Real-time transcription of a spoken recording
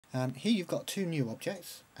Here you've got two new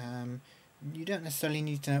objects. You don't necessarily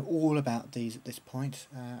need to know all about these at this point.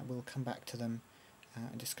 We'll come back to them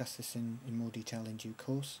and discuss this in more detail in due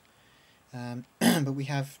course. But we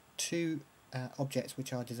have two objects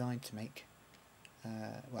which are designed to make,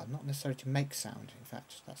 well, not necessarily to make sound, in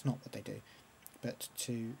fact that's not what they do, but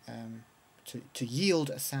to yield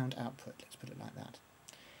a sound output, let's put it like that.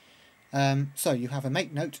 So you have a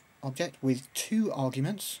make note object with two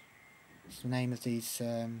arguments. It's the name of these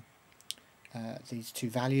two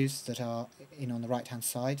values that are in on the right hand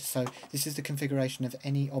side. So this is the configuration of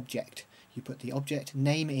any object. You put the object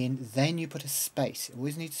name in, then you put a space. It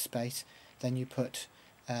always needs a space. Then you put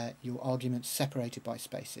your arguments separated by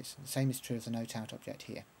spaces. And the same is true of the note out object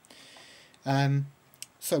here.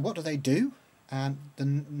 So what do they do?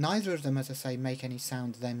 Neither of them, as I say, make any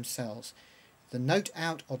sound themselves. The note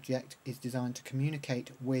out object is designed to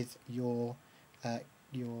communicate with your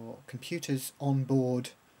computer's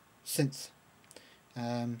onboard synth.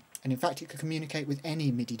 And in fact it could communicate with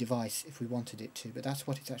any MIDI device if we wanted it to, but that's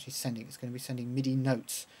what it's actually sending. It's going to be sending MIDI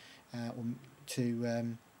notes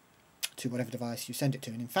to whatever device you send it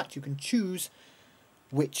to, and in fact you can choose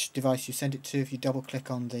which device you send it to if you double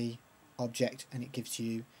click on the object, and it gives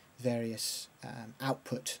you various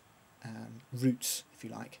output routes, if you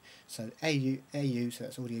like. So AU, so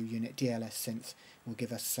that's audio unit, DLS synth, will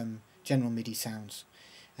give us some general MIDI sounds.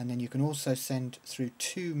 And then you can also send through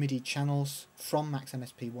two MIDI channels from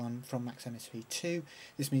MaxMSP1, from MaxMSP2.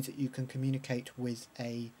 This means that you can communicate with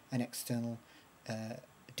an external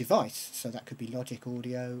device. So that could be Logic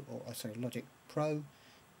Audio, or sorry, Logic Pro,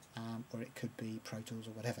 or it could be Pro Tools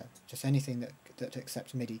or whatever. Just anything that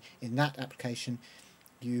accepts MIDI. In that application,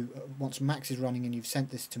 you once Max is running and you've sent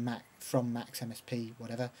this to Mac from MaxMSP,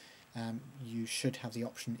 whatever, you should have the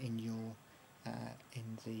option in your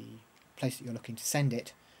in the place that you're looking to send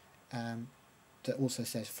it that also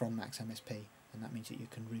says from MaxMSP, and that means that you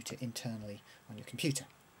can route it internally on your computer.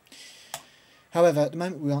 However, at the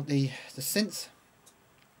moment we want the synth,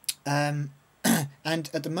 and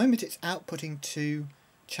at the moment it's outputting to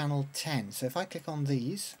channel 10. So if I click on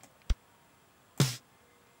these,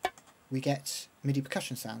 we get MIDI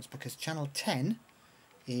percussion sounds because channel 10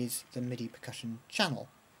 is the MIDI percussion channel.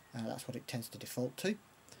 That's what it tends to default to.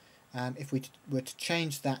 If we were to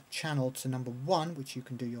change that channel to number 1, which you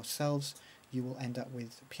can do yourselves, you will end up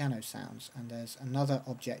with piano sounds. And there's another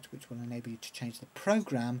object which will enable you to change the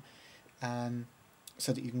program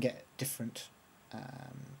so that you can get different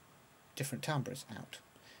timbres out.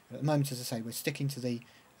 But at the moment, as I say, we're sticking to the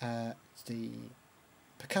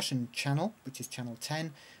percussion channel, which is channel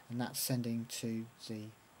 10, and that's sending to the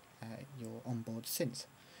your onboard synth.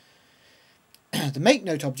 The make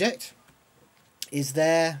note object is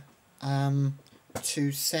there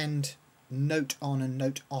to send note on and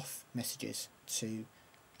note off messages to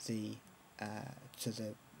the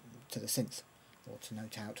synth, or to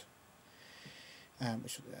note out,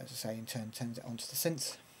 which, as I say, in turn sends it onto the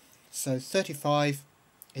synth. So 35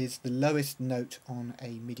 is the lowest note on a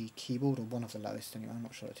MIDI keyboard, or one of the lowest anyway. I'm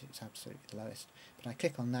not sure that it's absolutely the lowest, but I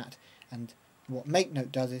click on that, and what make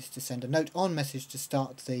note does is to send a note on message to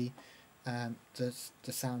start the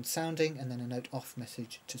sound sounding, and then a note off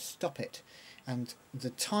message to stop it. And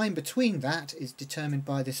the time between that is determined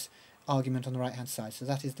by this argument on the right hand side, so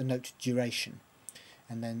that is the note duration.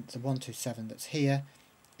 And then the 127 that's here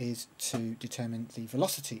is to determine the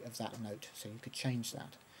velocity of that note, so you could change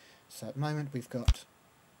that. So at the moment we've got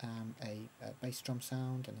a bass drum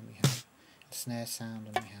sound, and then we have a snare sound,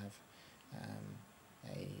 and we have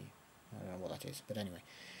I don't know what that is, but anyway.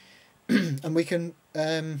 And we can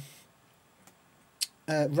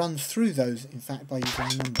run through those, in fact, by using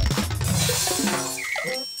a number.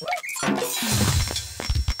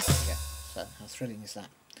 Yeah, so how thrilling is that?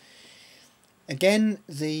 Again,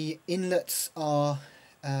 the inlets are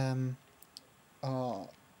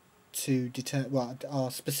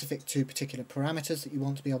specific to particular parameters that you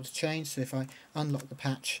want to be able to change. So if I unlock the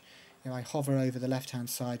patch, if I hover over the left hand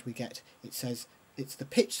side, it says it's the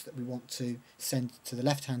pitch that we want to send to the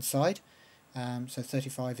left hand side. So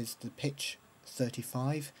 35 is the pitch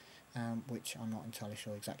 35, which I'm not entirely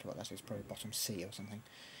sure exactly what that is, probably bottom C or something.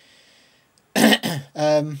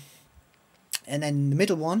 And then the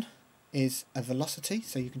middle one is a velocity,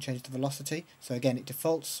 so you can change the velocity. So again, it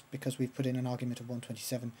defaults because we've put in an argument of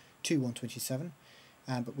 127 to 127,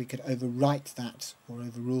 but we could overwrite that or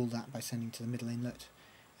overrule that by sending to the middle inlet.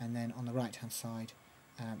 And then on the right hand side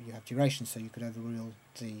you have duration, so you could overrule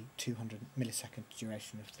the 200 millisecond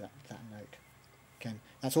duration of that note. Again,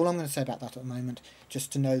 that's all I'm going to say about that at the moment,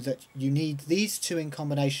 just to know that you need these two in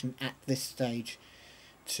combination at this stage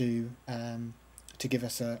to give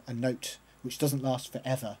us a note which doesn't last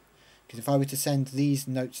forever. Because if I were to send these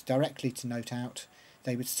notes directly to note out,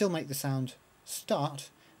 they would still make the sound start,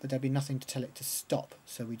 but there'd be nothing to tell it to stop.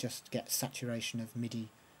 So we just get saturation of MIDI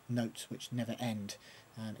notes which never end.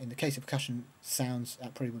 In the case of percussion sounds,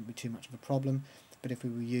 that probably wouldn't be too much of a problem, but if we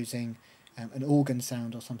were using an organ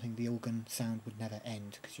sound or something, the organ sound would never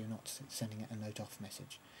end because you're not sending it a note off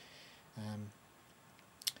message.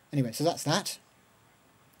 Anyway, so that's that.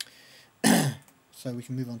 So we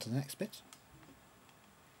can move on to the next bit,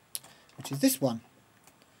 which is this one.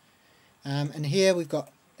 And here we've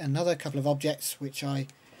got another couple of objects which I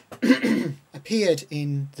appeared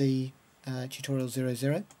in the tutorial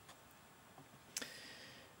 00.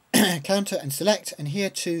 Counter and select, and here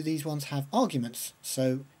too these ones have arguments.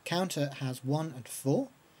 So counter has 1 and 4,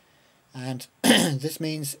 and this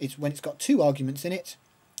means it's when it's got 2 arguments in it,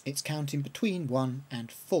 it's counting between 1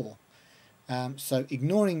 and 4. So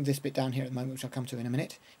ignoring this bit down here at the moment, which I'll come to in a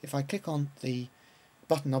minute, if I click on the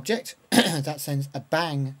button object, that sends a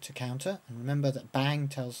bang to counter, and remember that bang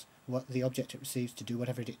tells what the object it receives to do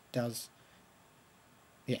whatever it does.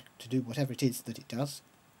 Yeah, to do whatever it is that it does.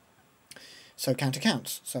 So counter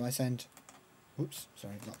counts. So I send, oops,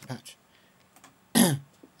 sorry, I've locked the patch.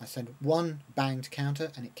 I send 1 bang to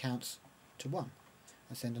counter and it counts to 1.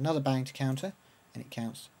 I send another bang to counter and it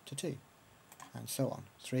counts to 2. And so on,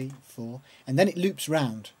 3, 4, and then it loops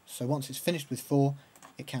round. So once it's finished with 4,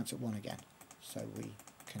 it counts at 1 again. So we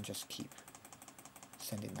can just keep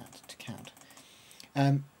sending that to count.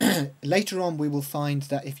 Later on we will find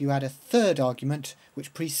that if you add a third argument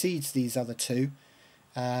which precedes these other 2,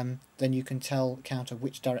 then you can tell counter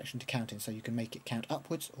which direction to count in. So you can make it count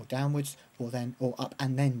upwards or downwards, or up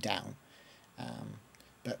and then down.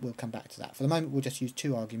 But we'll come back to that. For the moment we'll just use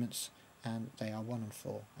 2 arguments, and they are 1 and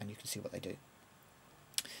 4, and you can see what they do.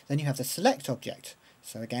 Then you have the select object.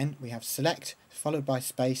 So again we have select followed by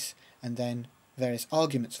space, and then various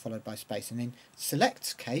arguments followed by space. And in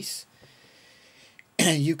select's case,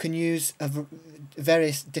 you can use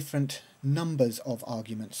various different numbers of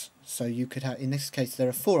arguments. So you could have, in this case there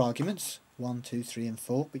are 4 arguments, 1, 2, 3 and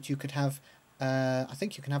 4, but you could have, I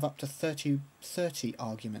think you can have up to 30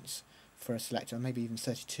 arguments for a selector, or maybe even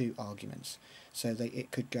 32 arguments. So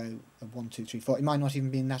it could go 1, 2, 3, 4. It might not even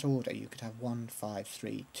be in that order. You could have 1, 5,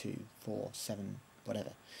 3, 2, 4, 7,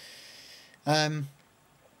 whatever.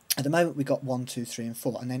 At the moment we've got 1, 2, 3 and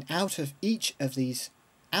 4, and then out of each of these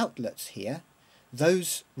outlets here,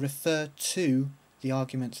 those refer to the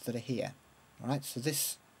arguments that are here. Alright, so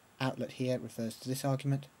this outlet here refers to this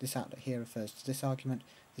argument, this outlet here refers to this argument,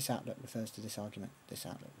 this outlet refers to this argument, this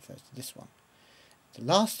outlet refers to this one. The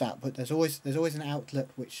last output, there's always an outlet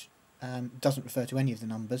which doesn't refer to any of the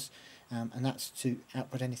numbers, and that's to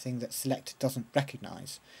output anything that select doesn't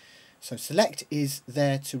recognise. So select is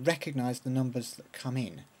there to recognise the numbers that come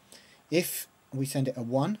in. If we send it a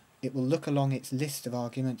 1, it will look along its list of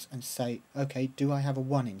arguments and say, okay, do I have a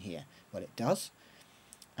 1 in here? Well, it does,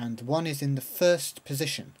 and 1 is in the first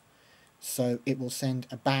position, so it will send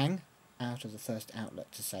a bang out of the first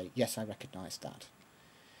outlet to say, yes, I recognise that.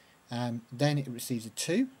 Then it receives a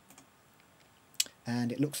 2,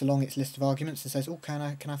 and it looks along its list of arguments and says, oh, can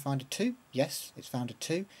I find a 2? Yes, it's found a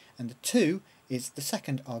 2, and the 2 is the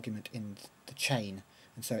second argument in the chain,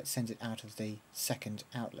 and so it sends it out of the second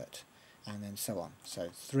outlet, and then so on. So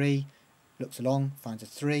 3 looks along, finds a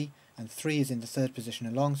 3, and 3 is in the third position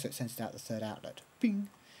along, so it sends it out the third outlet. Bing!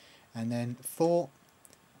 And then 4,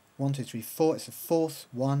 1, 2, 3, 4, it's the fourth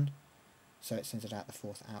 1, so it sends it out the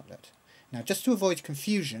fourth outlet. Now, just to avoid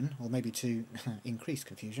confusion, or maybe to increase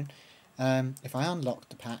confusion, if I unlock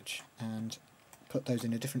the patch and put those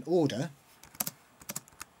in a different order,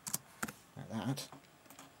 like that,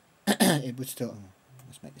 it would still... Oh,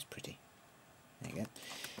 let's make this pretty. There you go.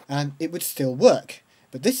 It would still work,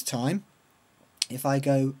 but this time, if I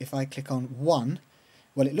click on 1,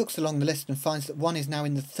 well, it looks along the list and finds that 1 is now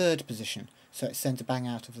in the third position, so it sends a bang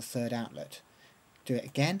out of the third outlet. Do it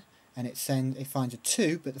again, and it finds a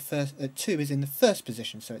 2, but the first 2 is in the first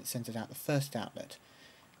position, so it sends it out the first outlet.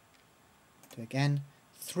 Do it again.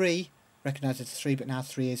 3 recognises 3, but now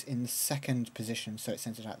 3 is in the second position, so it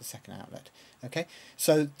sends it out the second outlet. Okay,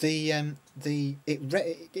 so it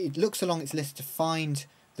looks along its list to find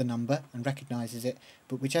the number and recognises it,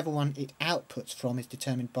 but whichever one it outputs from is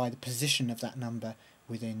determined by the position of that number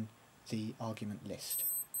within the argument list.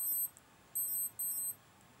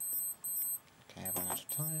 Okay, I've run out of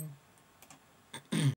time.